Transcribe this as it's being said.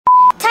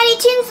Tiny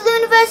Toons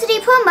Looniversity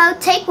promo,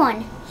 take 1.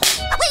 We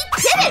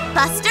did it,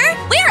 Buster!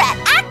 We're at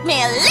Acme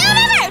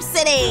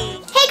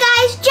Looniversity! Hey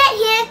guys, Jet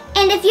here,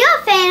 and if you're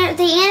a fan of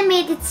the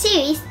animated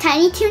series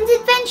Tiny Toons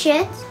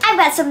Adventures, I've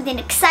got something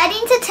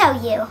exciting to tell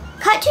you.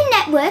 Cartoon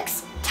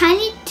Network's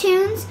Tiny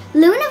Toons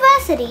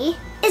Looniversity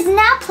is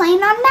now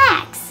playing on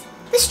Max,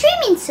 the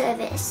streaming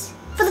service.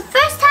 For the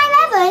first time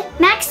ever,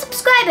 Max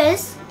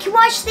subscribers can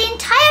watch the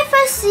entire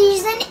first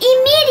season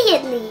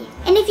immediately.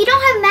 And if you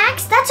don't have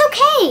Max, that's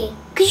okay,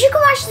 because you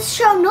can watch the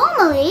show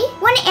normally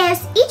when it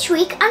airs each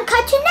week on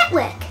Cartoon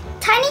Network.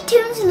 Tiny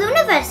Toons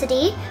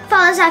Looniversity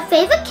follows our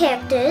favorite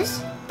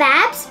characters,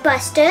 Babs,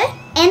 Buster,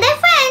 and their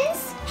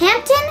friends,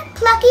 Hamton,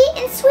 Plucky,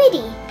 and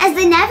Sweetie, as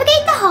they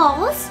navigate the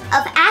halls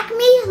of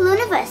Acme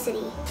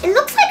Looniversity. It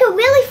looks like a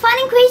really fun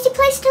and crazy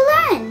place to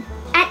learn.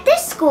 At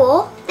this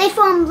school, they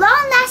form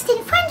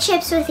long-lasting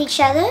friendships with each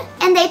other,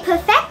 and they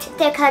perfect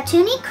their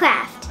cartoony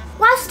craft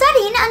while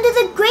studying under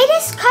the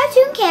greatest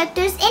cartoon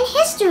characters in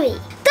history,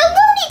 the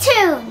Looney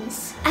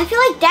Tunes! I feel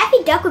like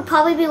Daffy Duck would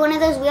probably be one of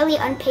those really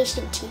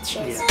impatient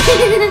teachers.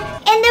 Yeah.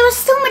 And there was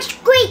so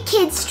much great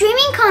kids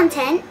streaming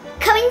content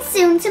coming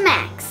soon to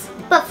Max.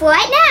 But for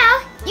right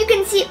now, you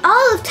can see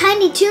all of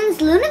Tiny Toons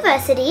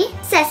Looniversity,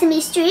 Sesame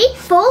Street,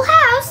 Full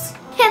House,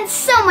 and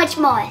so much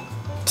more.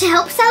 To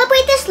help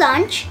celebrate this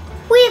launch,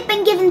 we have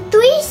been given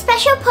 3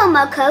 special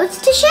promo codes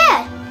to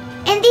share.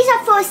 And these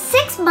are for a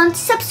 6-month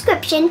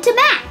subscription to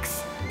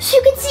Max. So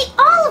you can see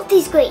all of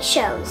these great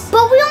shows.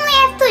 But we only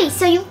have 3,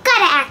 so you've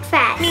gotta act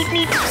fast.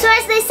 So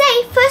as they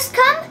say, first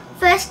come,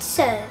 first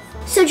serve.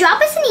 So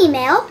drop us an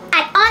email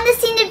at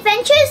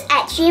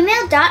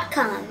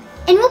onthesceneadventures@gmail.com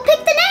and we'll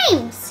pick the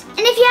names. And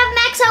if you have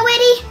Max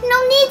already,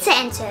 no need to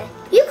enter.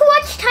 You can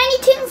watch Tiny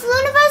Toons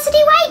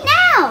Looniversity right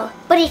now.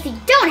 But if you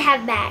don't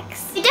have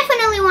Max, you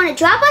definitely want to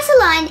drop us a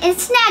line and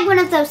snag one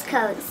of those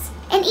codes.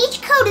 And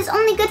each code is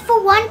only good for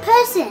 1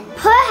 person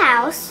per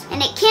house,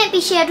 and it can't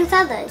be shared with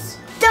others.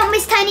 Don't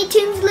miss Tiny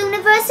Toons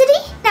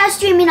Looniversity, now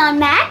streaming on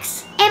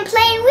Max and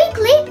playing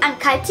weekly on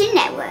Cartoon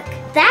Network.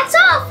 That's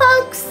all,